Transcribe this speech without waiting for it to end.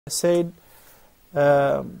said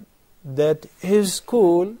that his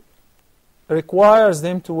school requires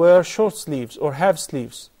them to wear short sleeves or half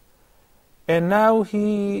sleeves, and now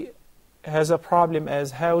he has a problem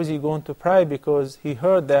as how is he going to pray, because he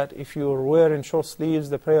heard that if you're wearing short sleeves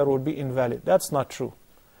the prayer will be invalid. That's not true.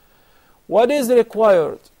 What is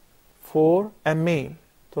required for a male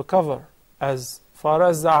to cover as far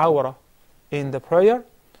as the awrah in the prayer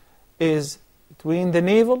is between the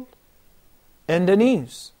navel and the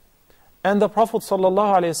knees. And the Prophet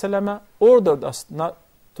ﷺ ordered us not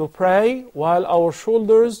to pray while our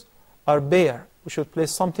shoulders are bare. We should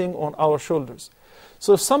place something on our shoulders.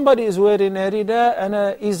 So if somebody is wearing a rida and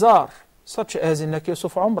a izar, such as in the case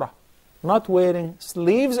of Umrah, not wearing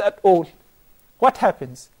sleeves at all, what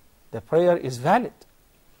happens? The prayer is valid.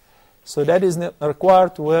 So that is not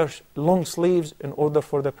required to wear long sleeves in order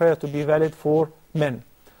for the prayer to be valid for men.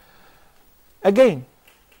 Again,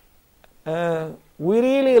 we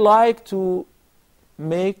really like to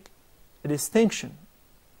make a distinction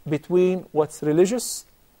between what's religious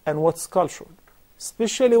and what's cultural,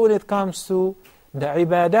 especially when it comes to the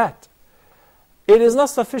ibadat. It is not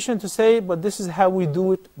sufficient to say, but this is how we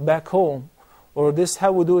do it back home, or this is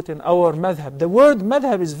how we do it in our madhab. The word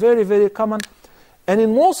madhab is very, very common, and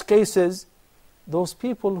in most cases, those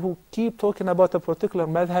people who keep talking about a particular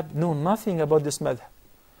madhab know nothing about this madhab.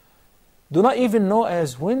 Do not even know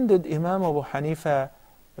as when did Imam Abu Hanifa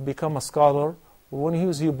become a scholar, when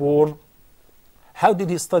was he born, how did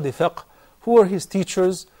he study fiqh, who are his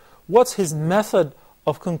teachers, what's his method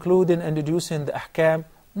of concluding and deducing the ahkam.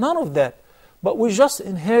 None of that. But we just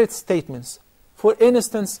inherit statements. For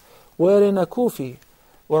instance, wearing a kufi,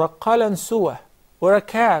 or a qalan suwa, or a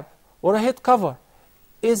cap, or a head cover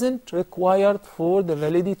isn't required for the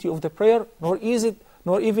validity of the prayer, nor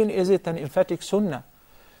even is it an emphatic sunnah.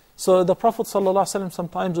 So the Prophet ﷺ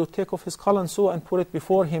sometimes would take off his qalan suwa and put it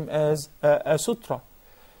before him as a sutra.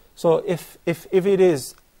 So if it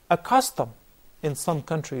is a custom in some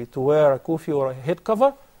country to wear a kufi or a head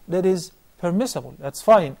cover, that is permissible, that's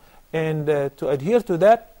fine. And to adhere to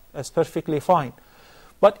that, that's perfectly fine.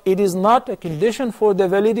 But it is not a condition for the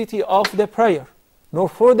validity of the prayer, nor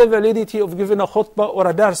for the validity of giving a khutbah or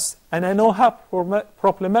a dars. And I know how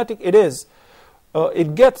problematic it is.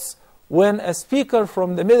 It gets when a speaker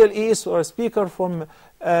from the Middle East or a speaker from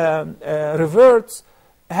reverts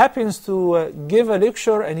happens to give a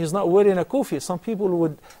lecture and he's not wearing a kufi. Some people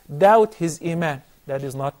would doubt his iman. That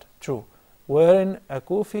is not true. Wearing a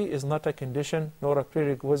kufi is not a condition nor a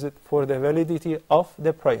prerequisite for the validity of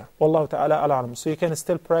the prayer. Wallahu ta'ala al-alam. So you can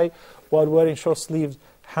still pray while wearing short sleeves,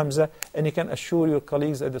 Hamza, and you can assure your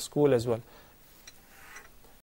colleagues at the school as well.